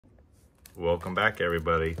Welcome back,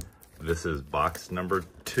 everybody. This is box number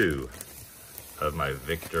 2 of my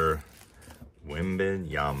Victor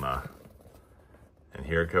WEMBANYAMA. And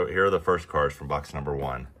here are the first cards from box number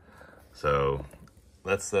 1. So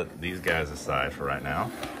let's set these guys aside for right now.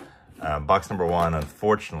 Box number 1,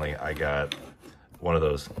 unfortunately, I got one of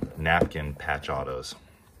those napkin patch autos.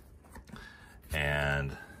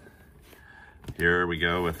 And here we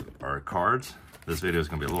go with our cards. This video is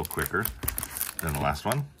going to be a little quicker than the last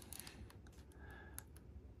one.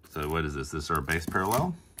 So what is this? This is our base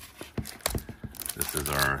parallel. This is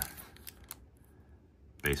our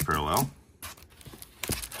base parallel.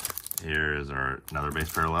 Here is our another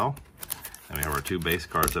base parallel. And we have our 2 base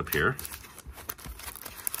cards up here.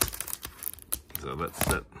 So let's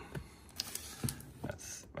set.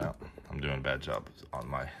 Well, I'm doing a bad job on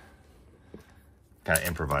my kind of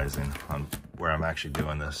improvising on where I'm actually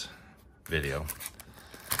doing this video.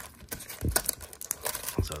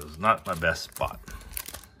 So it's not my best spot.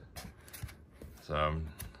 So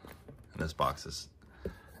this box is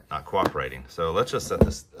not cooperating. So let's just set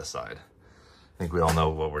this aside. I think we all know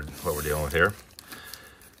what we're dealing with here.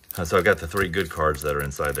 So I've got the 3 good cards that are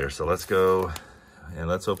inside there. So let's go and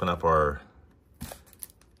let's open up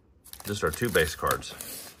just our 2 base cards.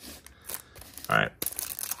 All right,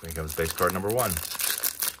 here comes base card number 1.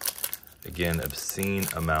 Again, obscene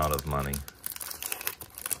amount of money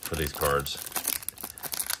for these cards.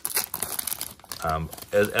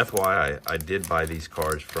 As FYI, I did buy these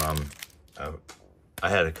cards from, I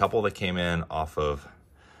had a couple that came in off of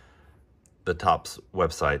the TOPPS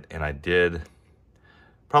website, and I did,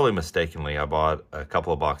 probably mistakenly, I bought a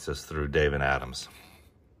couple of boxes through Dave and Adams.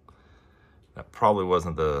 That probably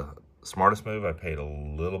wasn't the smartest move. I paid a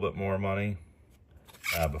little bit more money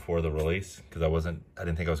before the release because I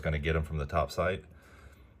didn't think I was going to get them from the top site.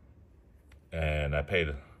 And I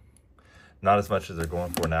paid not as much as they're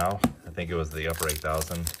going for now. I think it was the upper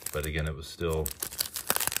 8,000, but again, it was still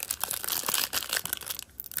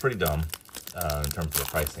pretty dumb in terms of the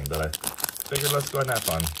pricing. But I figured let's go ahead and have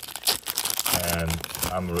fun. And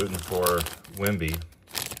I'm rooting for Wemby,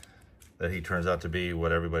 that he turns out to be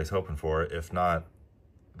what everybody's hoping for. If not,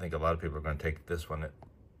 I think a lot of people are going to take this one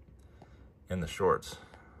in the shorts.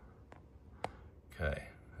 Okay,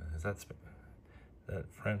 is that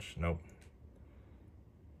French? Nope.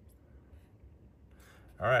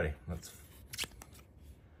 Alrighty,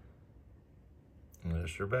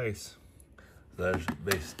 there's your base. So there's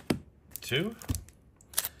base 2.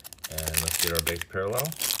 And let's get our base parallel.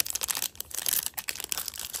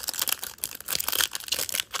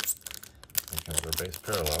 Here's our base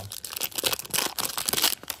parallel.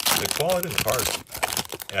 The quality of the cards,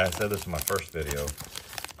 yeah, I said this in my first video,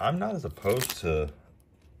 I'm not as opposed to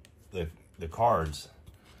the cards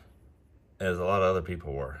as a lot of other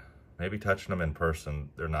people were. Maybe touching them in person,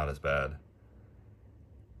 they're not as bad.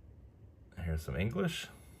 Here's some English.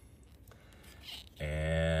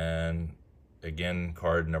 And again,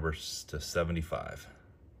 card numbers to 75.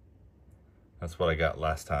 That's what I got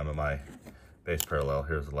last time in my base parallel.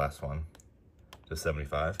 Here's the last one, to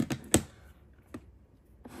 75.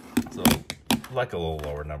 So, like a little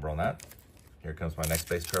lower number on that. Here comes my next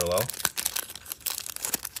base parallel.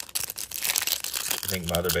 I think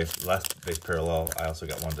my other last base parallel, I also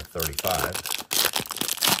got one to 35.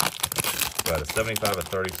 But a 75, a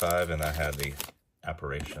 35, and I had the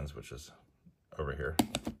apparitions, which is over here.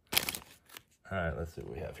 All right, let's see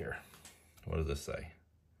what we have here. What does this say?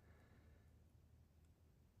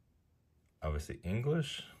 Obviously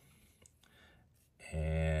English.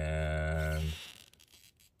 And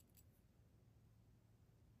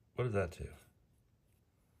what is that to?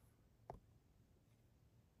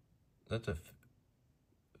 That's a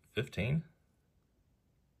 15.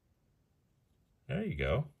 There you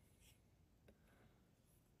go.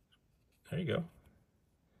 There you go.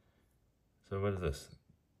 So what is this?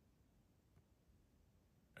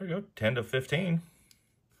 There you go, 10 to 15.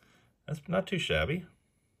 That's not too shabby.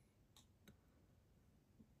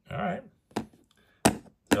 All right.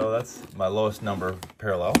 So that's my lowest number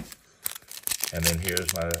parallel. And then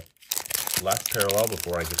here's my last parallel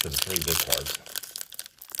before I get to the 3 big cards.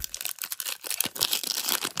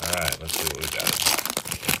 All right, let's see what we got.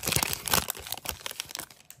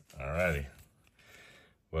 All righty.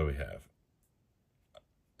 What do we have?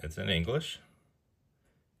 It's in English.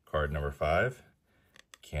 Card number 5.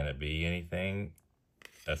 Can it be anything?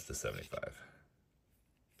 That's the 75.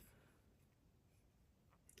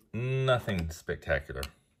 Nothing spectacular.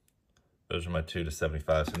 Those are my 2 to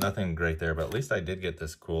 75, so nothing great there, but at least I did get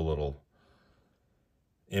this cool little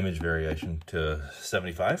image variation to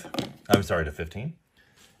 75. I'm sorry, to 15.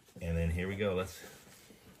 And then here we go. Let's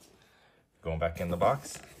going back in the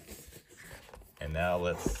box. And now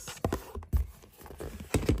let's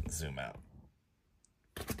zoom out.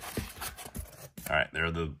 All right, there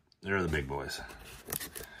are the big boys.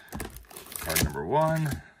 Card number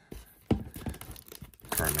 1,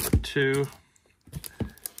 card number 2,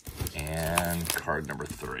 and card number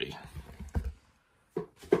 3. All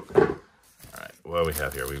right, what do we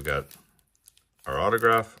have here? We've got our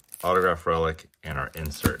autograph relic, and our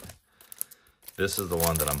insert. This is the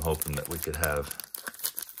one that I'm hoping that we could have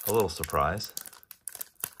a little surprise.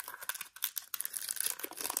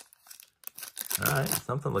 All right,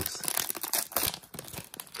 something looks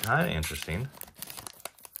kind of interesting.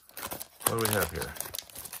 What do we have here?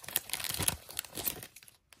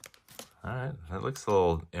 All right, that looks a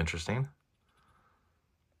little interesting.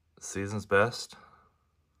 Season's best.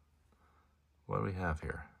 What do we have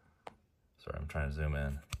here? Sorry, I'm trying to zoom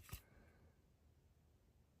in.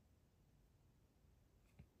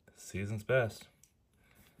 Season's best.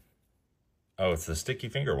 Oh, it's the sticky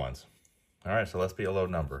finger ones. All right, so let's be a low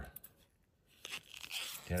number.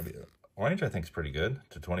 Can it be? Orange, I think, is pretty good.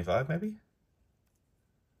 To 25, maybe?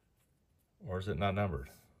 Or is it not numbered?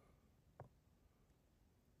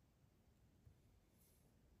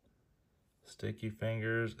 Sticky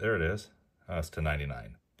fingers. There it is. Oh, it's to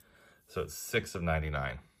 99. So it's 6 of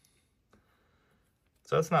 99.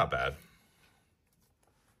 So it's not bad.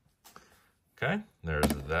 Okay, there's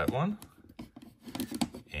that one.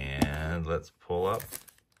 And let's pull up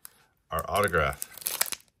our autograph.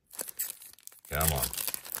 Come on.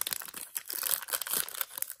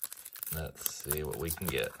 Let's see what we can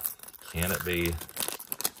get. Can it be?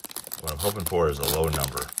 What I'm hoping for is a low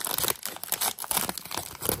number.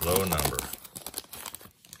 Low number.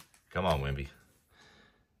 Come on, WEMBY.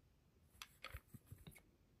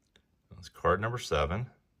 That's card number 7.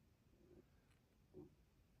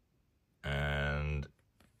 And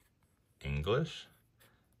English.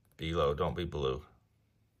 Be low, don't be blue.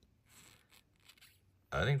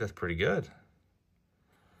 I think that's pretty good. Is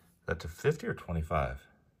that to 50 or 25?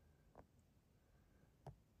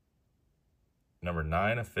 Number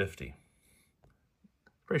 9 of 50.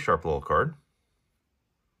 Pretty sharp little card.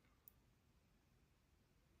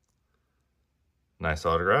 Nice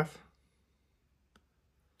autograph.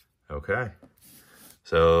 Okay.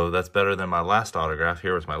 So that's better than my last autograph.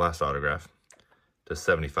 Here was my last autograph. To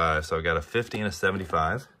 75. So I got a 50 and a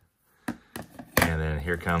 75. And then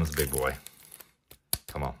here comes the big boy.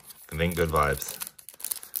 Come on. Think good vibes.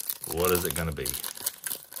 What is it going to be?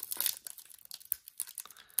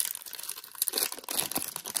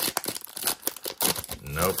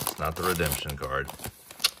 Nope, it's not the redemption card.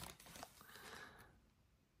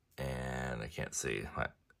 And I can't see. All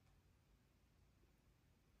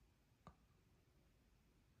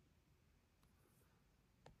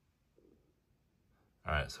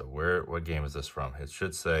right, so what game is this from? It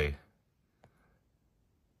should say,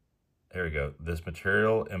 there we go. This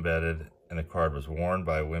material embedded in the card was worn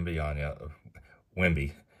by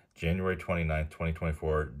WEMBY, January 29th,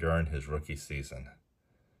 2024, during his rookie season.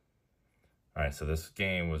 All right, so this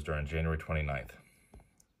game was during January 29th.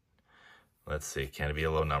 Let's see, can it be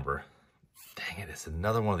a low number? Dang it, it's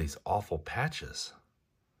another one of these awful patches.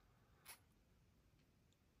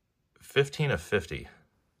 15 of 50.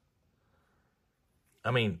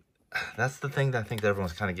 I mean, that's the thing that I think that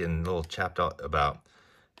everyone's kind of getting a little chapped out about,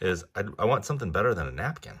 is I want something better than a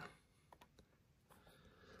napkin.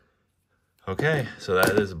 Okay, so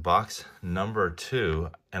that is box number 2,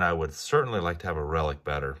 and I would certainly like to have a relic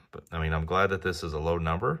better. But I mean, I'm glad that this is a low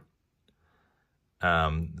number. I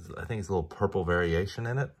think it's a little purple variation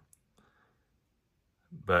in it.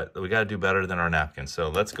 But we got to do better than our napkin. So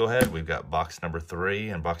let's go ahead. We've got box number 3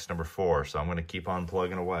 and box number 4. So I'm going to keep on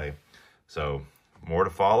plugging away. So more to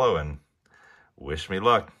follow, and wish me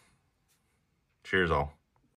luck. Cheers all.